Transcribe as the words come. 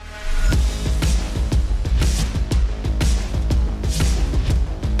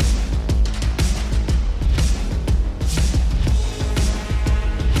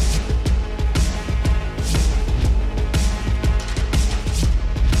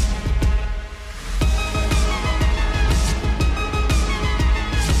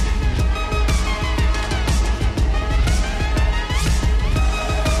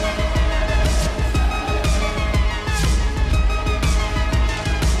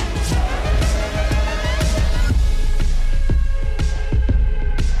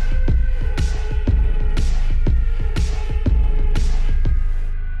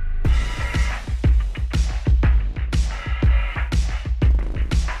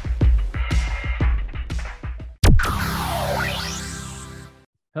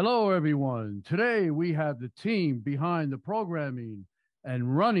Hello, everyone. Today we have the team behind the programming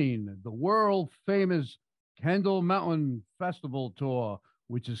and running the world famous Kendall Mountain Festival Tour,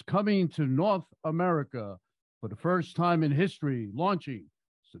 which is coming to North America for the first time in history, launching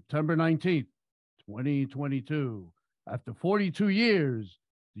September 19th, 2022. After 42 years,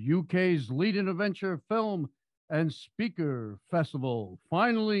 the UK's leading adventure film and speaker festival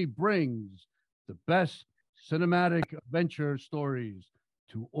finally brings the best cinematic adventure stories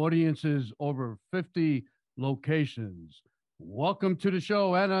to audiences over 50 locations. Welcome to the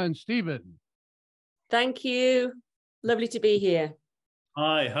show, Anna and Stephen. Thank you. Lovely to be here.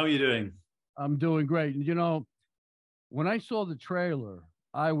 Hi, how are you doing? I'm doing great. And you know, when I saw the trailer,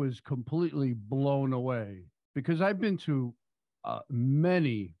 I was completely blown away because I've been to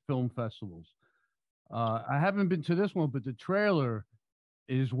many film festivals. I haven't been to this one, but the trailer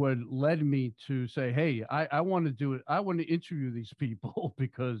is what led me to say, hey, I want to do it. I want to interview these people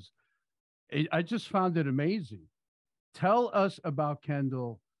because I just found it amazing. Tell us about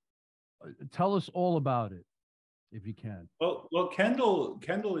Kendall. Tell us all about it, if you can. Well,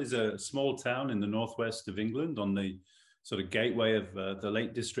 Kendal is a small town in the northwest of England on the sort of gateway of the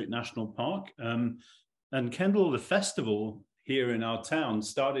Lake District National Park. And Kendal, the festival here in our town,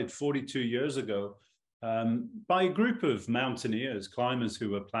 started 42 years ago by a group of mountaineers, climbers who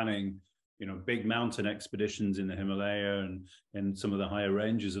were planning, big mountain expeditions in the Himalaya and in some of the higher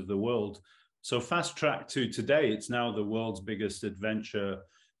ranges of the world. So fast track to today, it's now the world's biggest adventure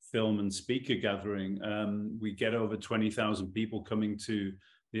film and speaker gathering. We get over 20,000 people coming to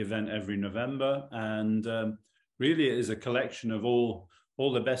the event every November. And really it is a collection of all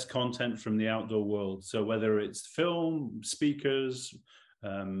the best content from the outdoor world. So whether it's film, speakers,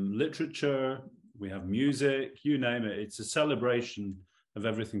 literature, we have music, you name it. It's a celebration of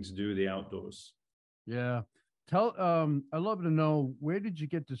everything to do with the outdoors. Yeah. I'd love to know, where did you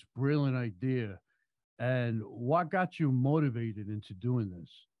get this brilliant idea and what got you motivated into doing this?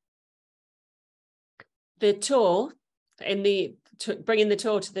 The tour, bringing the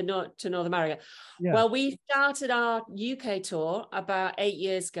tour to North America. Yeah. Well, we started our UK tour about 8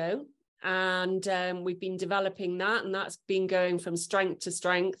 years ago, and we've been developing that, and that's been going from strength to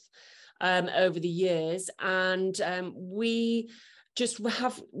strength over the years. And we just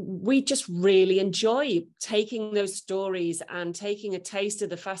really enjoy taking those stories and taking a taste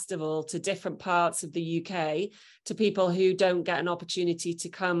of the festival to different parts of the UK, to people who don't get an opportunity to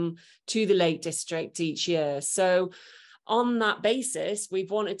come to the Lake District each year. So on that basis,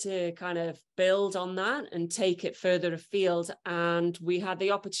 we've wanted to kind of build on that and take it further afield. And we had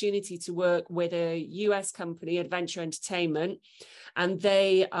the opportunity to work with a US company, Adventure Entertainment, and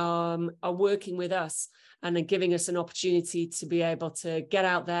they are working with us and are giving us an opportunity to be able to get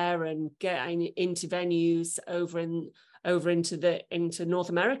out there and get into venues over into North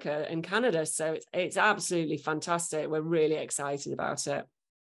America and Canada. So it's absolutely fantastic. We're really excited about it.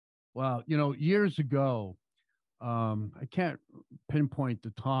 Wow. Years ago, I can't pinpoint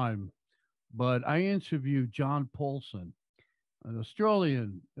the time, but I interviewed John Paulson, an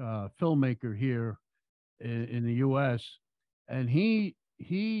Australian filmmaker here in the US, and he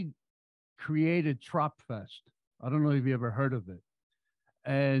created Tropfest. I don't know if you ever heard of it.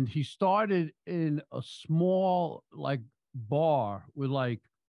 And he started in a small bar with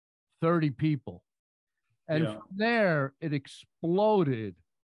 30 people. And from there, it exploded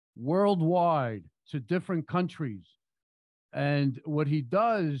worldwide to different countries. And what he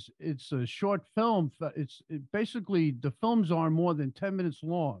does, it's a short film. Basically, the films are more than 10 minutes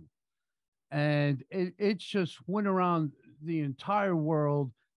long. And it just went around the entire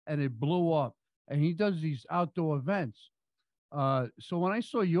world, and it blew up. And he does these outdoor events. So when I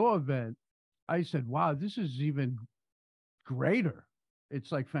saw your event, I said, wow, this is even greater.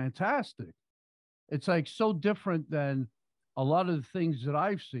 It's fantastic. It's so different than a lot of the things that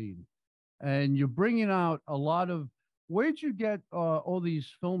I've seen. And you're bringing out a lot of, where'd you get all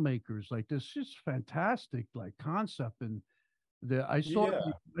these filmmakers like this? Just fantastic, concept. And I saw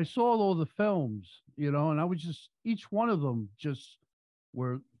all the films, and I was each one of them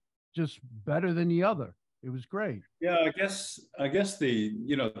were just better than the other. It was great. Yeah, I guess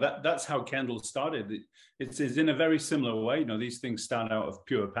that's how Kendal started. It's in a very similar way. These things start out of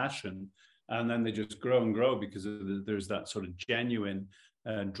pure passion, and then they just grow and grow because there's that sort of genuine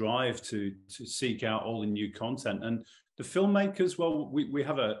drive to seek out all the new content. And the filmmakers, well, we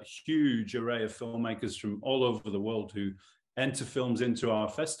have a huge array of filmmakers from all over the world who enter films into our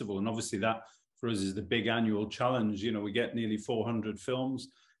festival, and obviously that for us is the big annual challenge. We get nearly 400 films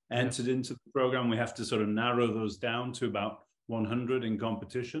entered into the program. We have to sort of narrow those down to about 100 in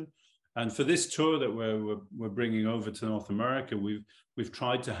competition. And for this tour that we're bringing over to North America, we've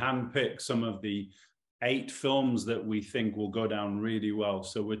tried to handpick some of the 8 films that we think will go down really well.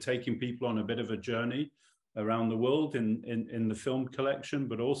 So we're taking people on a bit of a journey around the world in the film collection,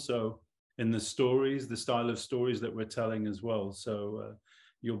 but also in the stories, the style of stories that we're telling as well. So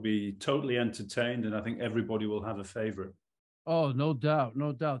you'll be totally entertained, and I think everybody will have a favorite. Oh, no doubt,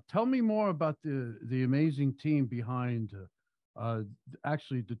 no doubt. Tell me more about the amazing team behind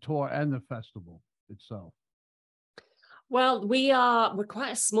actually the tour and the festival itself. Well, we're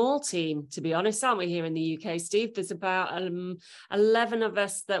quite a small team, to be honest, aren't we, here in the UK, Steve? There's about 11 of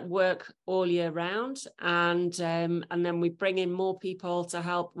us that work all year round, and then we bring in more people to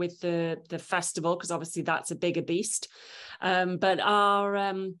help with the festival, because obviously that's a bigger beast. But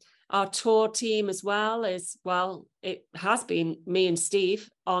our tour team as well it has been me and Steve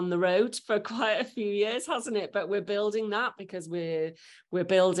on the road for quite a few years, hasn't it? But we're building that, because we're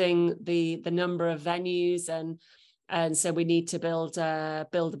building the number of venues, and so we need to build a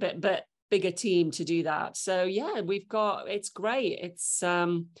bit bigger team to do that. So yeah, it's great. It's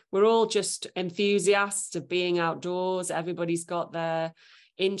we're all just enthusiasts of being outdoors. Everybody's got their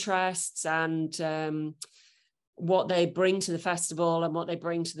interests and what they bring to the festival and what they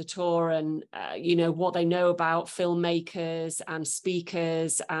bring to the tour, and what they know about filmmakers and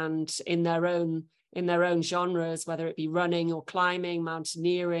speakers, and in their own genres, whether it be running or climbing,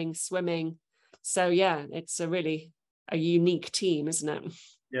 mountaineering, swimming. So yeah, it's a unique team, isn't it?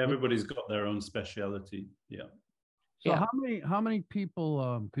 Yeah, everybody's got their own speciality. Yeah. So yeah. How many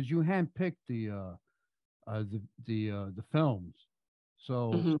people? Because you handpicked the films.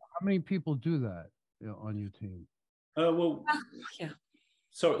 So how many people do that on your team? Well, yeah.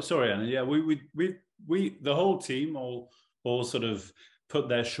 Sorry, Anna. Yeah, we the whole team all sort of put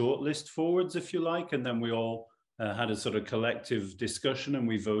their shortlist forwards, if you like, and then we all had a sort of collective discussion, and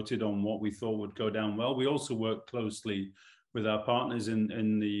we voted on what we thought would go down well. We also worked closely with our partners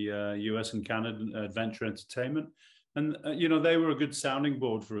in the US and Canada, Adventure Entertainment, and they were a good sounding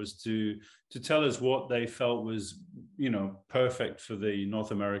board for us to tell us what they felt was perfect for the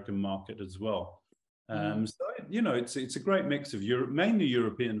North American market as well. So it's a great mix of mainly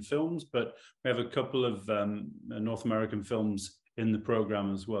European films, but we have a couple of North American films in the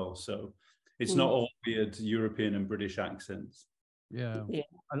program as well. So it's not all weird European and British accents. Yeah.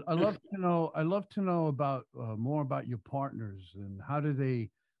 I love to know. I love to know about more about your partners, and how do they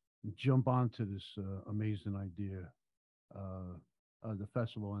jump onto this amazing idea, the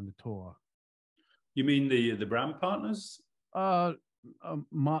festival and the tour. You mean the brand partners?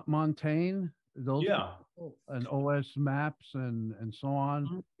 Montaigne, those, yeah, and OS Maps and so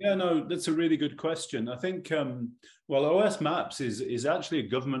on. Yeah, no, that's a really good question. I think OS Maps is actually a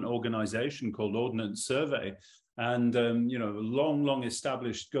government organization called Ordnance Survey, and a long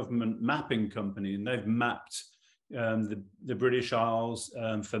established government mapping company, and they've mapped the British Isles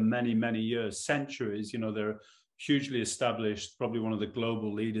for many years, centuries. They're hugely established, probably one of the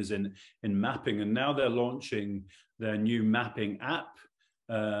global leaders in mapping, and now they're launching their new mapping app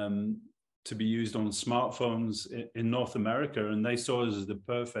to be used on smartphones in North America, and they saw us as the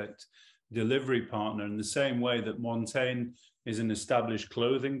perfect delivery partner, in the same way that Montaigne is an established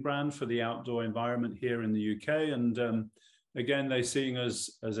clothing brand for the outdoor environment here in the UK. And again, they're seeing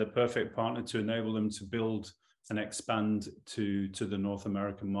us as a perfect partner to enable them to build and expand to the North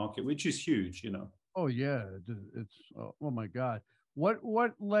American market, which is huge, Oh yeah, it's oh my God. What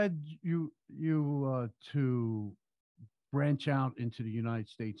led you to branch out into the United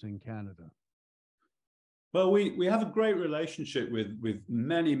States and Canada? Well, we have a great relationship with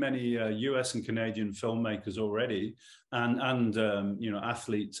many US and Canadian filmmakers already, and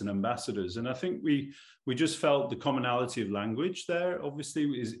athletes and ambassadors, and I think we just felt the commonality of language there obviously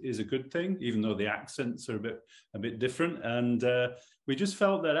is a good thing, even though the accents are a bit different, and we just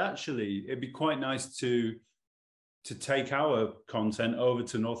felt that actually it'd be quite nice to take our content over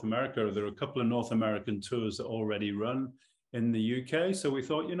to North America. There are a couple of North American tours that already run in the UK. So we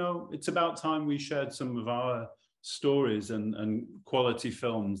thought, it's about time we shared some of our stories and quality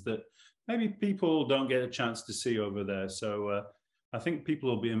films that maybe people don't get a chance to see over there. So I think people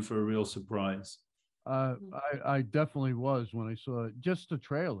will be in for a real surprise. I definitely was when I saw just the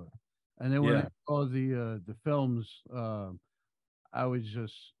trailer. And then when I saw the films, I was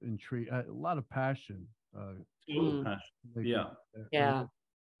just intrigued. A lot of passion. Yeah.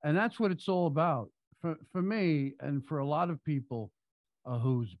 And that's what it's all about. For me, and for a lot of people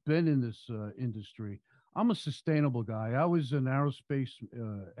who's been in this industry, I'm a sustainable guy. I was an aerospace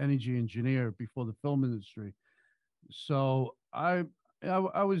energy engineer before the film industry. So I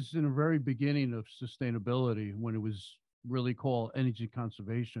was in the very beginning of sustainability when it was really call energy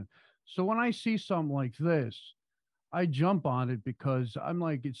conservation. So when I see something like this, I jump on it because I'm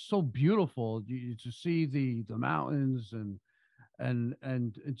like, it's so beautiful to see the mountains and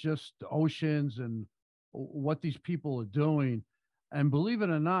just the oceans and what these people are doing. And believe it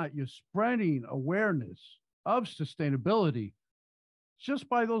or not, you're spreading awareness of sustainability just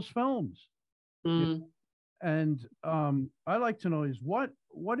by those films. Mm. And I like to know is what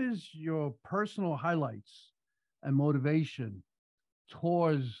is your personal highlights and motivation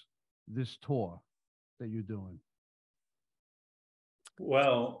towards this tour that you're doing?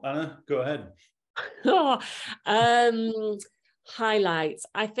 Well, Anna, go ahead. Highlights.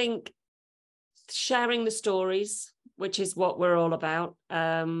 I think sharing the stories, which is what we're all about,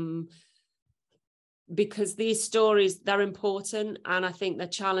 because these stories, they're important, and I think they're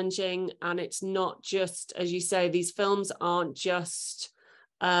challenging. And it's not just, as you say, these films aren't just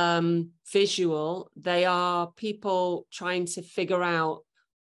visual. They are people trying to figure out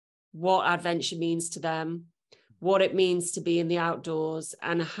what adventure means to them, what it means to be in the outdoors,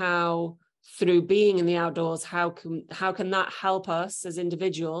 and how through being in the outdoors, how can that help us as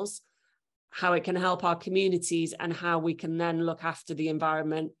individuals, how it can help our communities, and how we can then look after the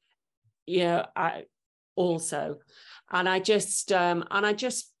environment also. And I just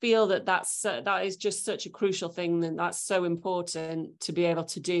feel that that is just such a crucial thing, and that's so important to be able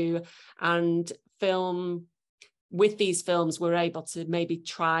to do. And with these films, we're able to maybe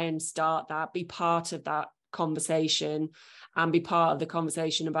try and start that, be part of that conversation, and be part of the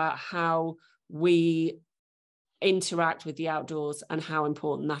conversation about how we interact with the outdoors and how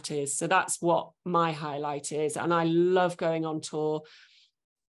important that is. So that's what my highlight is. And I love going on tour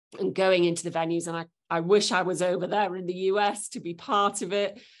and going into the venues. And I wish I was over there in the US to be part of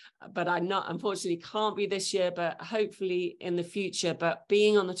it, but I'm not, unfortunately can't be this year, but hopefully in the future. But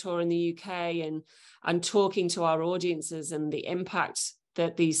being on the tour in the UK and talking to our audiences and the impact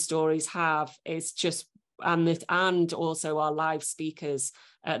that these stories have is just, and also our live speakers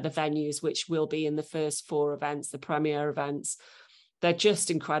at the venues, which will be in the first 4 events, the premier events. They're just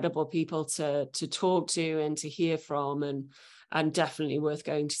incredible people to talk to and to hear from, and definitely worth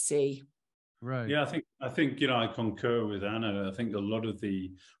going to see. Right. Yeah, I think I concur with Anna. I think a lot of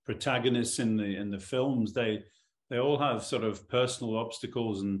the protagonists in the films, they all have sort of personal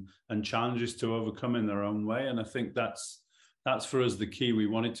obstacles and challenges to overcome in their own way. And I think that's for us the key. We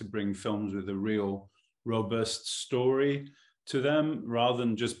wanted to bring films with a real robust story to them rather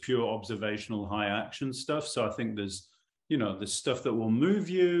than just pure observational high action stuff. So I think there's stuff that will move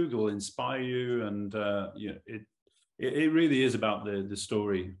you, will inspire you, and it really is about the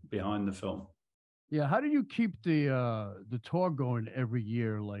story behind the film. Yeah, how do you keep the tour going every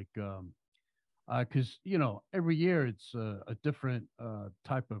year? Like, because every year it's a different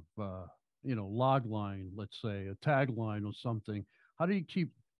type of log line, let's say a tagline or something. How do you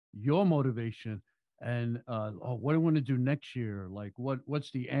keep your motivation and what do you want to do next year? Like,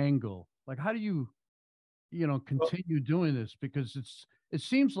 what's the angle? Like, how do you continue doing this? Because it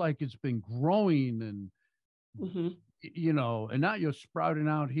seems like it's been growing and. Mm-hmm. And now you're sprouting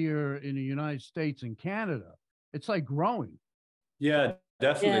out here in the United States and Canada. It's like growing. Yeah,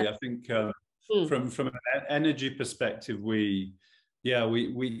 definitely. Yeah. I think from an energy perspective, we're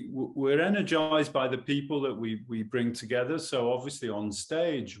energized by the people that we bring together. So obviously on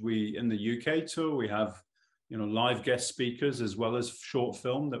stage, in the UK tour, we have live guest speakers as well as short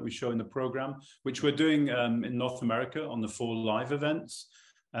film that we show in the program, which we're doing in North America on the 4 live events.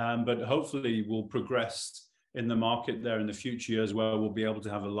 But hopefully we'll progress in the market there in the future years where we'll be able to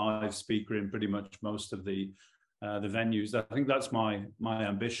have a live speaker in pretty much most of the venues. I think that's my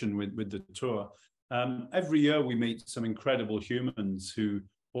ambition with the tour. Every year we meet some incredible humans who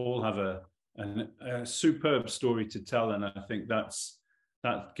all have a superb story to tell, and I think that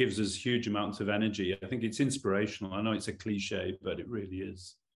gives us huge amounts of energy. I think it's inspirational. I know it's a cliche, but it really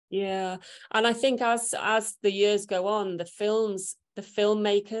is. Yeah, and I think as the years go on, the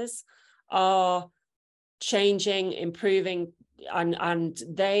filmmakers are changing, improving, and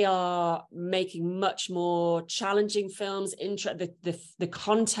they are making much more challenging films. The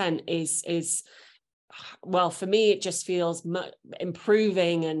content is well, for me it just feels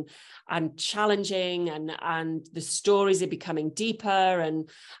improving and challenging, and the stories are becoming deeper,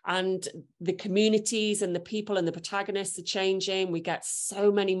 and the communities and the people and the protagonists are changing. We get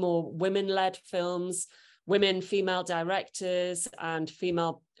so many more women-led films, female directors and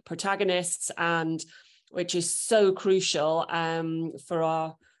female protagonists, and which is so crucial for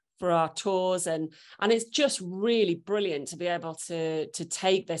our tours, and it's just really brilliant to be able to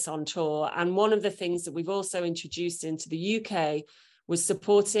take this on tour. And one of the things that we've also introduced into the UK was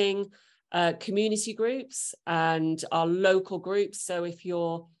supporting community groups and our local groups. So if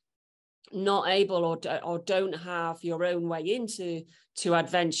you're not able or don't have your own way into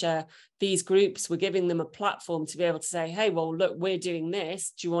adventure, these groups, we're giving them a platform to be able to say, hey, well, look, we're doing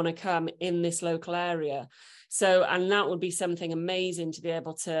this. Do you want to come in this local area? So, and that would be something amazing to be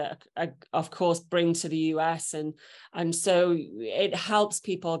able to, of course, bring to the US. And so it helps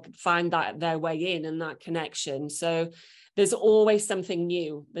people find that their way in and that connection. So there's always something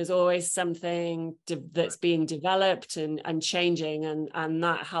new. There's always something that's being developed and changing. And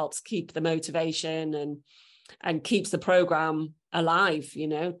that helps keep the motivation and keeps the program alive, you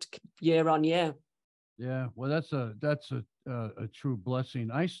know, year on year. Yeah, well, that's a true blessing.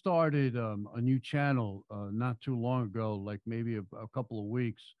 I started a new channel not too long ago, like maybe a couple of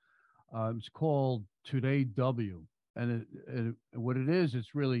weeks. It's called Today W, and what it is,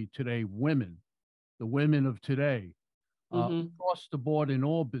 it's really Today Women, the women of today, across the board in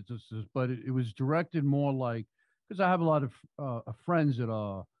all businesses. But it was directed more like, because I have a lot of friends that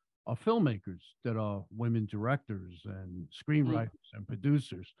are filmmakers, that are women directors and screenwriters and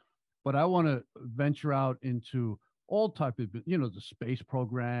producers. But I want to venture out into all type of, you know, the space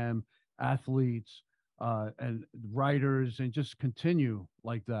program, athletes, and writers, and just continue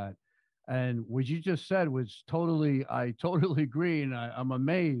like that. And what you just said was I totally agree. And I'm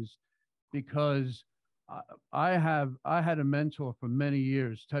amazed because I had a mentor for many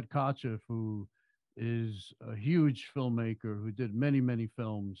years, Ted Kotcheff, who is a huge filmmaker who did many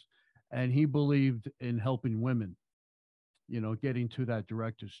films, and he believed in helping women, you know, getting to that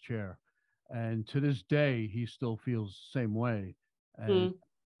director's chair. And to this day, he still feels the same way. And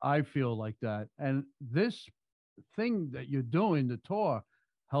I feel like that. And this thing that you're doing, the tour,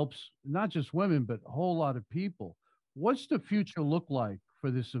 helps not just women, but a whole lot of people. What's the future look like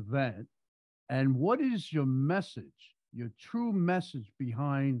for this event? And what is your message, your true message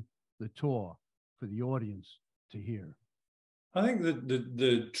behind the tour for the audience to hear? I think that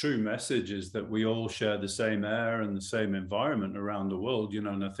the true message is that we all share the same air and the same environment around the world, you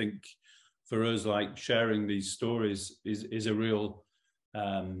know, and I think for us, like, sharing these stories is a real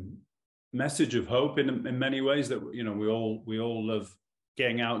message of hope in many ways, that, you know, we all love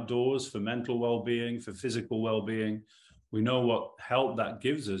getting outdoors for mental well-being, for physical well-being. We know what help that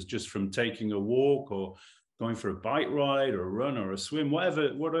gives us just from taking a walk or going for a bike ride or a run or a swim,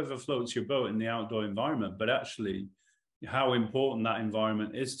 whatever floats your boat in the outdoor environment. But actually, how important that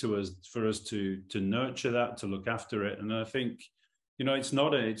environment is to us, for us to nurture that, to look after it. And I think, you know, it's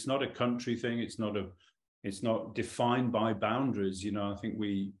not a country thing. It's not defined by boundaries. You know, I think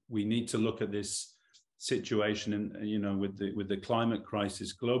we need to look at this situation and, you know, with the climate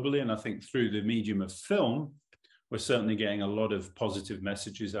crisis globally. And I think through the medium of film, we're certainly getting a lot of positive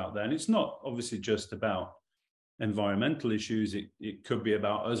messages out there. And it's not obviously just about environmental issues. It could be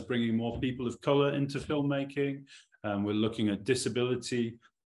about us bringing more people of color into filmmaking. We're looking at disability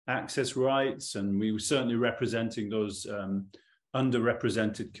access rights, and we were certainly representing those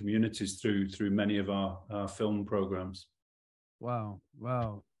underrepresented communities through many of our film programs. Wow.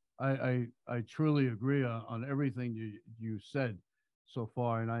 I truly agree on everything you said so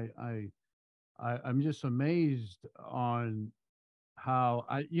far, and I'm just amazed on how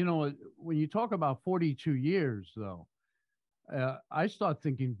you know, when you talk about 42 years though, I start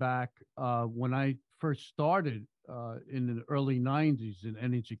thinking back when I first started in the early 90s in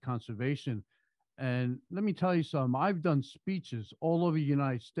energy conservation. And let me tell you something, I've done speeches all over the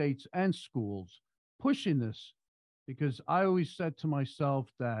United States and schools pushing this, because I always said to myself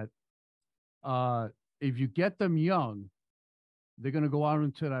that if you get them young, they're going to go out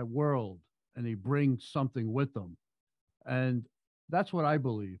into that world and they bring something with them. And that's what I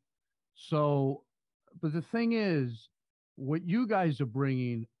believe. So, but the thing is, what you guys are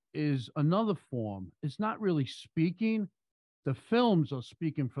bringing is another form. It's not really speaking. The films are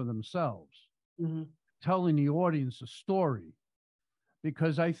speaking for themselves, telling the audience a story.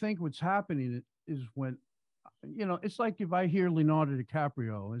 Because I think what's happening is when, you know, it's like if I hear Leonardo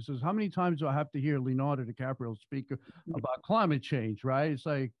DiCaprio, it says, how many times do I have to hear Leonardo DiCaprio speak about climate change, right? It's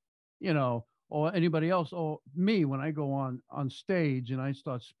like, you know, or anybody else, or me, when I go on stage and I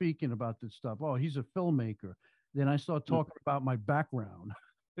start speaking about this stuff, oh, he's a filmmaker. Then I start talking about my background,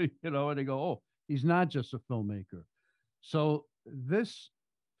 you know, and they go, oh, he's not just a filmmaker. So this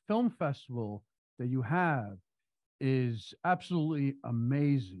film festival that you have is absolutely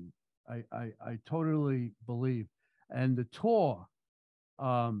amazing. I totally believe. And the tour,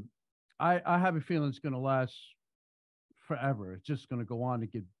 I have a feeling it's going to last forever. It's just going to go on to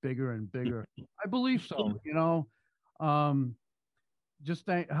get bigger and bigger. I believe so, you know. How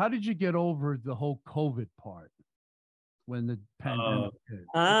did you get over the whole COVID part? when the pandemic hit.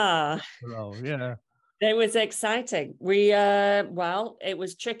 So, yeah. It was exciting. Well, it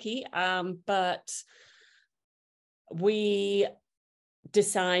was tricky, but we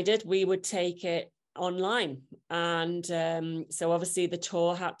decided we would take it online. And so obviously the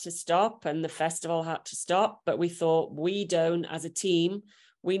tour had to stop and the festival had to stop, but we thought we don't, as a team,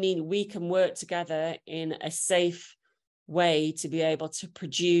 we can work together in a safe way to be able to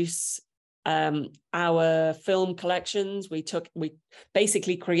produce our film collections. We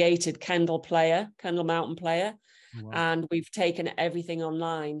basically created Kendall Mountain Player. Wow. And we've taken everything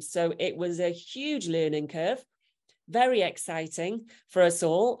online. So it was a huge learning curve, very exciting for us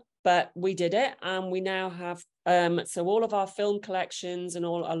all, but we did it. And we now have, so all of our film collections and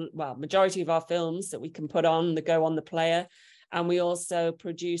majority of our films that we can put on that go on the player. And we also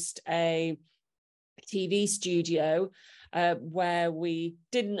produced a TV studio where we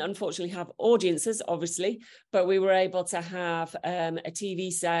didn't unfortunately have audiences, obviously, but we were able to have a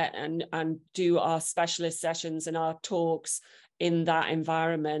TV set and do our specialist sessions and our talks in that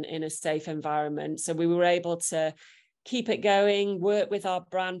environment, in a safe environment. So we were able to keep it going, work with our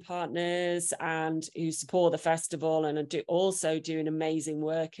brand partners and who support the festival, and also doing amazing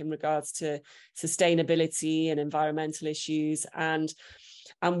work in regards to sustainability and environmental issues, and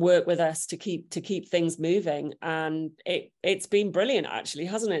work with us to keep things moving. And it's been brilliant, actually,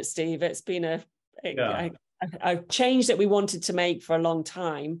 hasn't it, Steve? It's been a change that we wanted to make for a long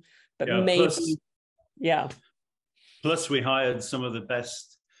time, but Plus we hired some of the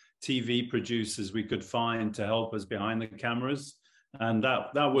best TV producers we could find to help us behind the cameras, and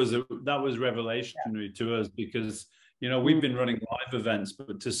that was revolutionary to us, because we've been running live events,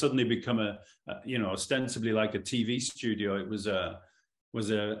 but to suddenly become ostensibly like a TV studio, it was a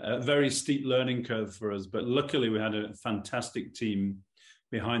very steep learning curve for us. But luckily we had a fantastic team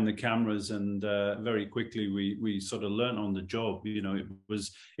behind the cameras, and very quickly we sort of learned on the job.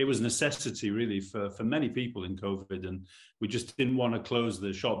 It was necessity really for many people in COVID, and we just didn't want to close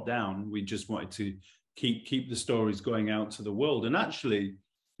the shop down. We just wanted to keep the stories going out to the world. And actually,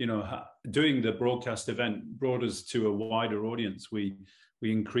 doing the broadcast event brought us to a wider audience. We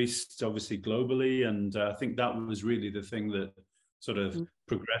increased obviously globally, and I think that was really the thing that sort of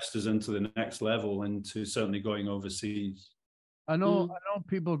progressed us into the next level, into certainly going overseas. I know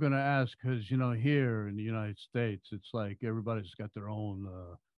people are going to ask, because here in the United States, it's like everybody's got their own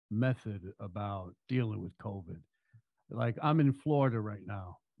method about dealing with COVID. Like, I'm in Florida right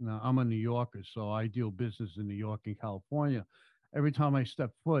now. Now, I'm a New Yorker, so I deal business in New York and California. Every time I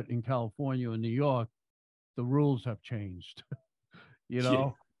step foot in California or New York, the rules have changed.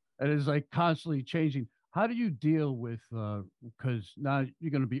 And it's like constantly changing. How do you deal with, because now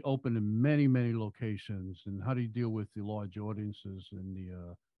you're going to be open in many, many locations, and how do you deal with the large audiences and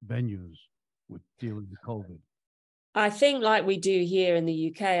the venues with dealing with COVID? I think, like we do here in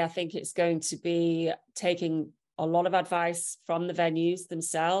the UK, I think it's going to be taking a lot of advice from the venues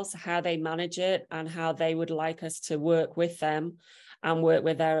themselves, how they manage it and how they would like us to work with them and work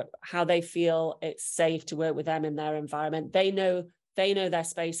with how they feel it's safe to work with them in their environment. They know their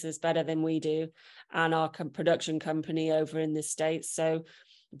spaces better than we do, and our production company over in the States, so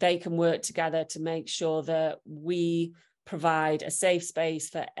they can work together to make sure that we provide a safe space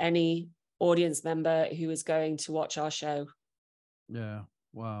for any audience member who is going to watch our show. Yeah.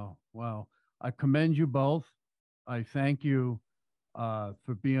 Wow. I commend you both. I thank you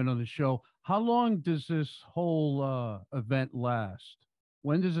for being on the show. How long does this whole event last?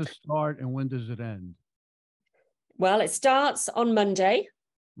 When does it start and when does it end? Well, it starts on Monday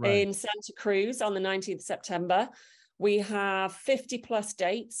in Santa Cruz on the 19th of September. We have 50 plus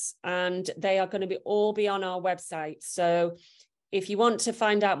dates, and they are going to all be on our website. So if you want to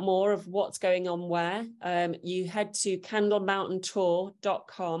find out more of what's going on where, you head to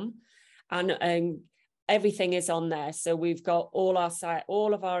candlemountaintour.com, and everything is on there. So we've got all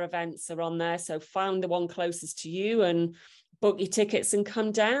of our events are on there. So find the one closest to you and book your tickets and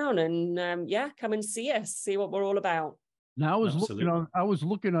come down and come and see us, see what we're all about. Now I was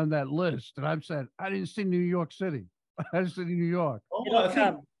looking on that list, and I've said I didn't see New York City. I see New York.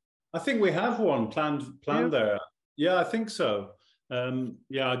 Oh, I think we have one planned there. Yeah, I think so. I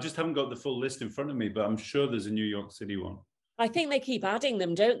just haven't got the full list in front of me, but I'm sure there's a New York City one. I think they keep adding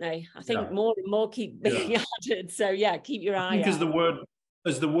them, don't they? I think more and more keep being added. So keep your eye out.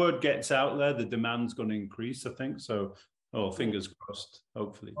 As the word gets out there, the demand's going to increase, I think. So, fingers crossed,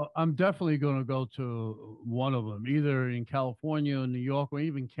 hopefully. I'm definitely going to go to one of them, either in California or New York, or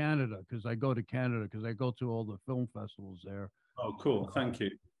even Canada, because I go to Canada because I go to all the film festivals there. Oh, cool. Thank you.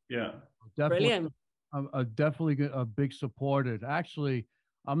 Yeah. Brilliant. I'm definitely a big supporter. Actually,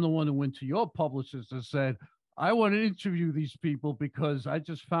 I'm the one who went to your publicist and said, I want to interview these people because I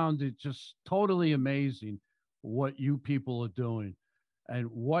just found it just totally amazing what you people are doing and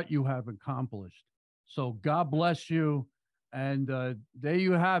what you have accomplished. So God bless you. And there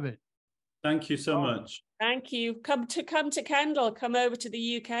you have it. Thank you so much. Thank you. Come to Kendal. Come over to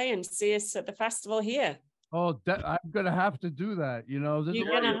the UK and see us at the festival here. Oh, I'm going to have to do that. You know, you're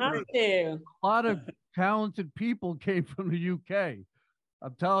going to have to. A lot of talented people came from the UK.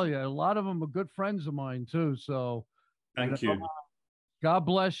 I'm telling you, a lot of them are good friends of mine too. So thank you. God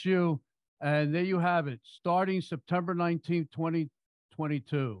bless you. And there you have it, starting September 19th,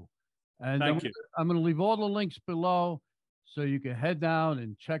 2022. And thank you. I'm going to leave all the links below so you can head down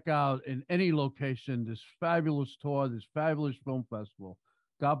and check out in any location this fabulous tour, this fabulous film festival.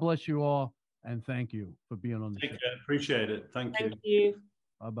 God bless you all. And thank you for being on the show. Appreciate it. Thank you. Thank you.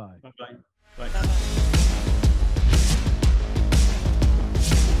 Bye-bye. Bye-bye. Bye.